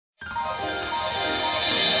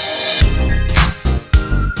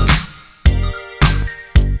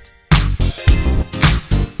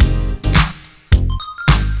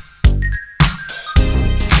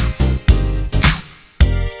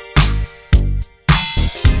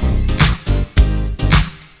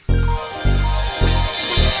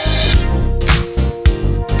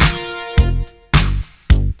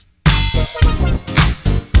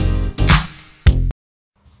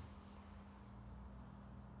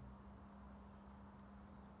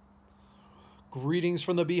Greetings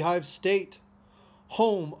from the Beehive State,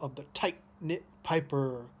 home of the tight-knit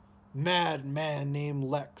piper, madman named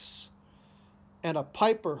Lex, and a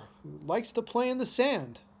piper who likes to play in the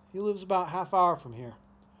sand. He lives about half hour from here,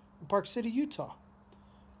 in Park City, Utah.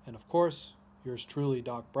 And of course, yours truly,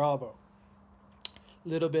 Doc Bravo.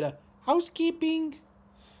 Little bit of housekeeping.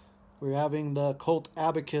 We're having the Colt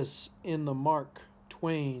Abacus in the Mark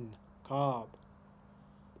Twain Cobb.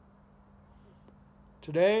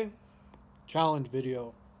 Today, challenge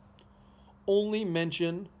video. Only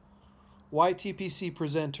mention YTPC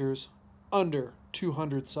presenters under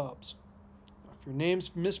 200 subs. If your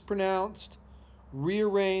name's mispronounced,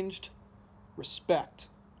 rearranged, respect.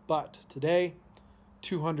 But today,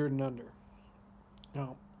 200 and under.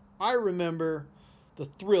 Now, I remember the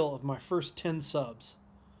thrill of my first 10 subs.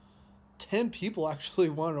 10 people actually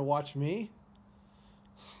wanted to watch me.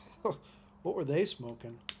 What were they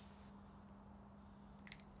smoking?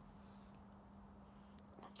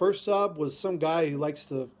 First sub was some guy who likes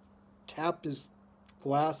to tap his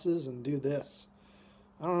glasses and do this.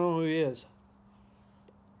 I don't know who he is.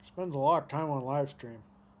 Spends a lot of time on live stream.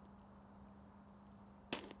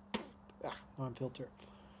 On filter.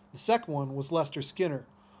 The second one was Lester Skinner.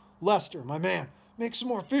 Lester, my man, make some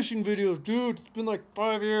more fishing videos, dude. It's been like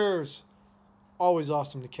 5 years. Always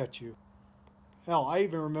awesome to catch you. Hell, I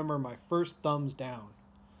even remember my first thumbs down.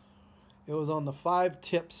 It was on the 5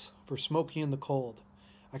 tips for smoking in the cold.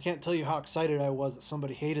 I can't tell you how excited I was that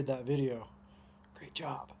somebody hated that video. Great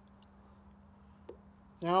job.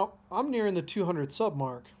 Now, I'm nearing the 200 sub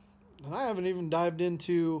mark, and I haven't even dived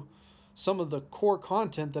into some of the core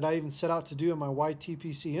content that I even set out to do in my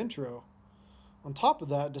YTPC intro. On top of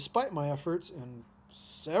that, despite my efforts in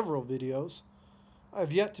several videos, I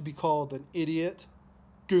have yet to be called an idiot,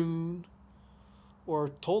 goon, or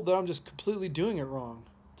told that I'm just completely doing it wrong.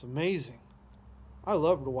 It's amazing. I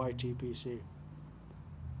love the YTPC.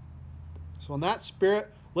 So in that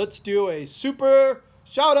spirit, let's do a super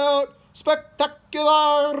shout out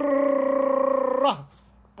spectacular.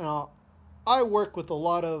 Now, I work with a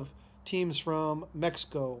lot of teams from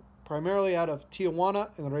Mexico, primarily out of Tijuana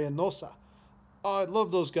and Reynosa. I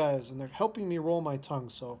love those guys, and they're helping me roll my tongue,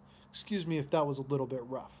 so excuse me if that was a little bit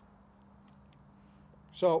rough.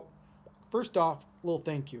 So, first off, a little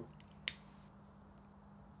thank you.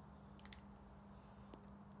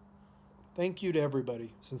 Thank you to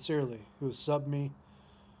everybody, sincerely, who has subbed me,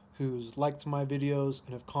 who's liked my videos,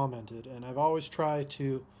 and have commented. And I've always tried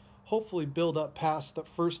to hopefully build up past that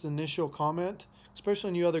first initial comment, especially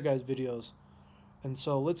in you other guys' videos. And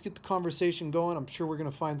so let's get the conversation going. I'm sure we're going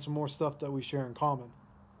to find some more stuff that we share in common.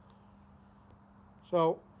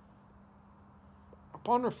 So,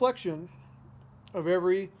 upon reflection of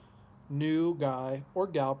every new guy or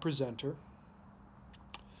gal presenter,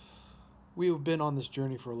 we have been on this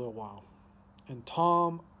journey for a little while. And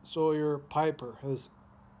Tom Sawyer Piper has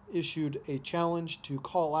issued a challenge to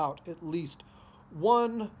call out at least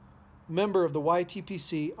one member of the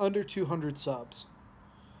YTPC under 200 subs.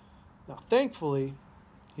 Now, thankfully,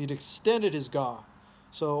 he'd extended his GAW,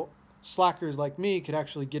 so slackers like me could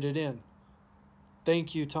actually get it in.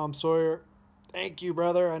 Thank you, Tom Sawyer. Thank you,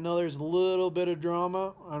 brother. I know there's a little bit of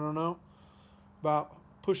drama, I don't know, about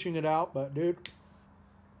pushing it out, but dude,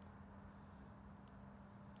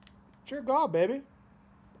 it's your GAW, baby.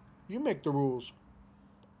 You make the rules.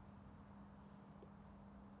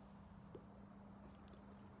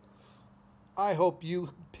 I hope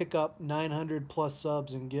you pick up 900 plus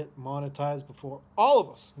subs and get monetized before all of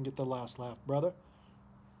us can get the last laugh, brother.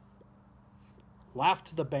 Laugh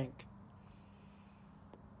to the bank.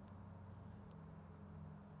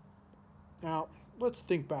 Now, let's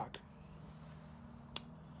think back.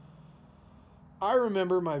 I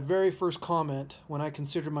remember my very first comment when I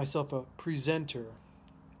considered myself a presenter.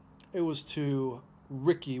 It was to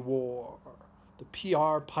Ricky War, the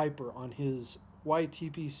PR Piper, on his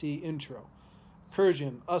YTPC intro. Encourage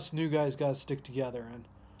him, us new guys gotta stick together, and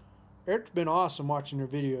it's been awesome watching your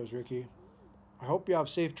videos, Ricky. I hope you have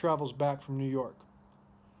safe travels back from New York.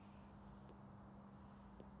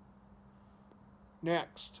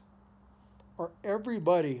 Next are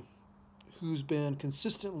everybody who's been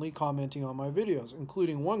consistently commenting on my videos,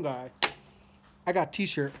 including one guy. I got a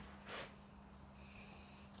t-shirt.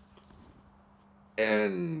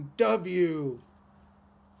 NW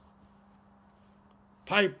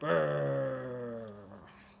Piper.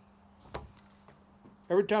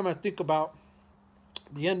 Every time I think about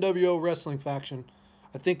the NWO wrestling faction,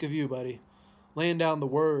 I think of you, buddy. Laying down the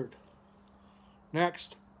word.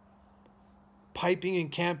 Next, piping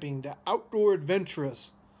and camping, the outdoor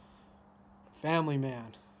adventurous. Family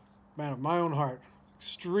man. Man of my own heart.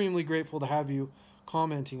 Extremely grateful to have you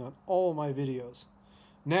commenting on all my videos.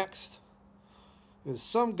 Next is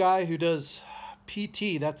some guy who does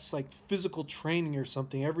PT, that's like physical training or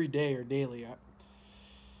something, every day or daily.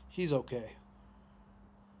 He's okay.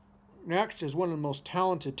 Next is one of the most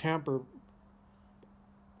talented tamper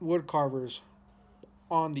wood carvers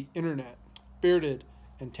on the internet. Bearded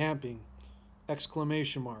and tamping.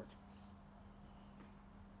 Exclamation mark.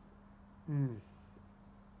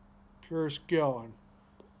 Pure skill.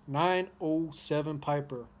 907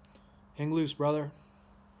 Piper. Hang loose, brother.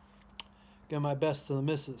 Get my best to the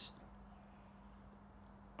missus.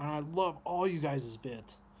 And I love all you guys'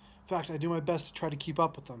 vids. In fact, I do my best to try to keep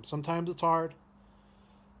up with them. Sometimes it's hard.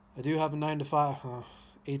 I do have a 9 to 5,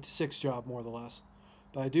 8 to 6 job, more or less.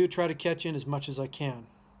 But I do try to catch in as much as I can.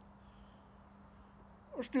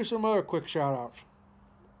 Let's do some other quick shout-outs.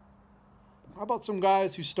 How about some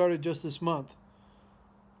guys who started just this month?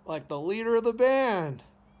 Like the leader of the band,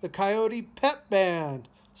 the Coyote Pep Band,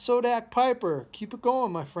 Sodak Piper. Keep it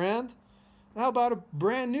going, my friend. And how about a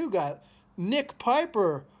brand new guy, Nick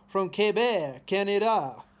Piper from Quebec,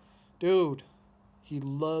 Canada. Dude, he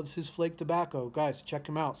loves his flake tobacco. Guys, check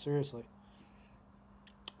him out, seriously.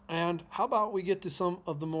 And how about we get to some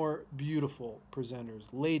of the more beautiful presenters,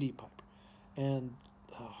 Lady Piper and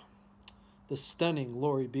the stunning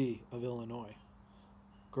Lori B of Illinois.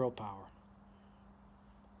 Girl power.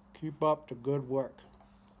 Keep up the good work.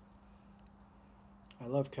 I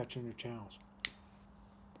love catching your channels.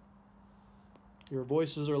 Your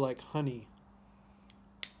voices are like honey.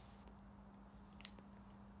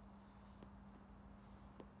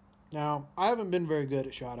 Now, I haven't been very good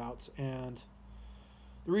at shout-outs, and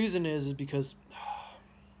the reason is because,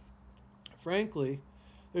 frankly,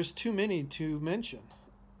 there's too many to mention.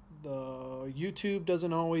 The YouTube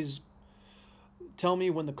doesn't always tell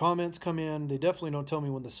me when the comments come in. They definitely don't tell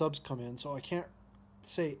me when the subs come in, so I can't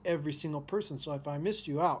say every single person. So if I missed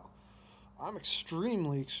you out, I'm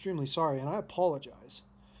extremely, extremely sorry, and I apologize.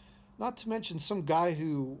 Not to mention some guy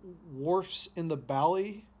who wharfs in the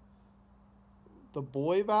valley, the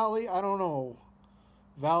Boy Valley, I don't know,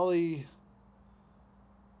 Valley,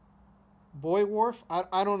 Boy Wharf,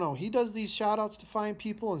 I don't know. He does these shout-outs to find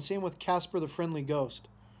people, and same with Casper the Friendly Ghost.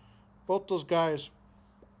 Both those guys,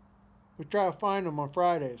 we try to find them on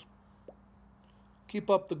Fridays. Keep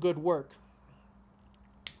up the good work.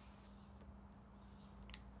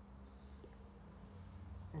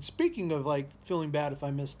 And speaking of like feeling bad if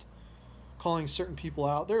I missed calling certain people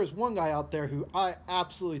out, there is one guy out there who I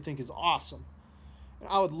absolutely think is awesome. And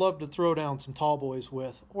I would love to throw down some tall boys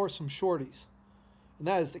with, or some shorties. And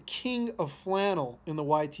that is the king of flannel in the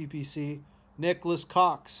YTPC, Nicholas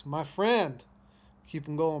Cox, my friend. Keep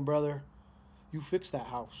him going, brother. You fix that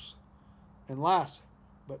house. And last,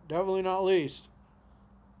 but definitely not least,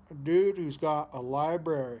 a dude who's got a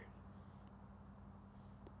library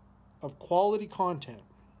of quality content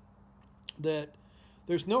that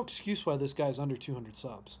there's no excuse why this guy's under 200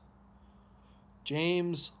 subs.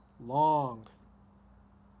 James Long,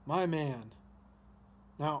 my man.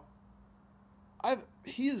 Now,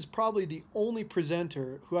 he is probably the only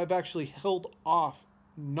presenter who I've actually held off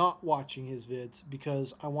not watching his vids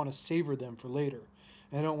because I want to savor them for later.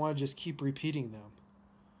 And I don't want to just keep repeating them.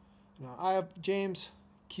 Now, James,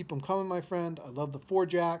 keep them coming, my friend. I love the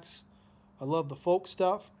 4-jacks. I love the folk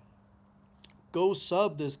stuff. Go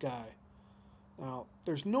sub this guy. Now,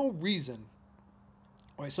 there's no reason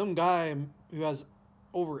why some guy who has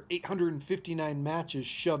over 859 matches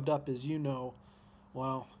shoved up, as you know,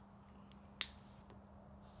 well,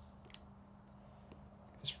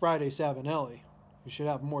 it's Friday Savinelli. You should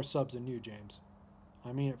have more subs than you, James.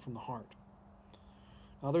 I mean it from the heart.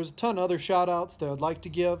 Now, there's a ton of other shout-outs that I'd like to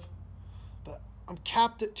give, but I'm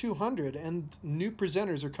capped at 200, and new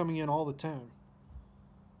presenters are coming in all the time.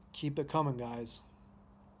 Keep it coming, guys.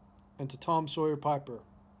 And to Tom Sawyer Piper,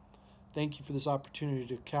 thank you for this opportunity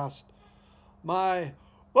to cast my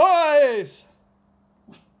voice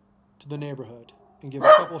to the neighborhood and give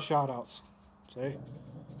a couple shout-outs. See?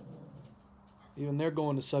 Even they're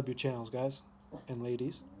going to sub your channels, guys and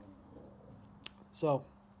ladies. So,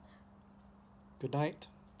 good night,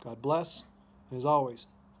 God bless, and as always,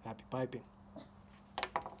 happy piping.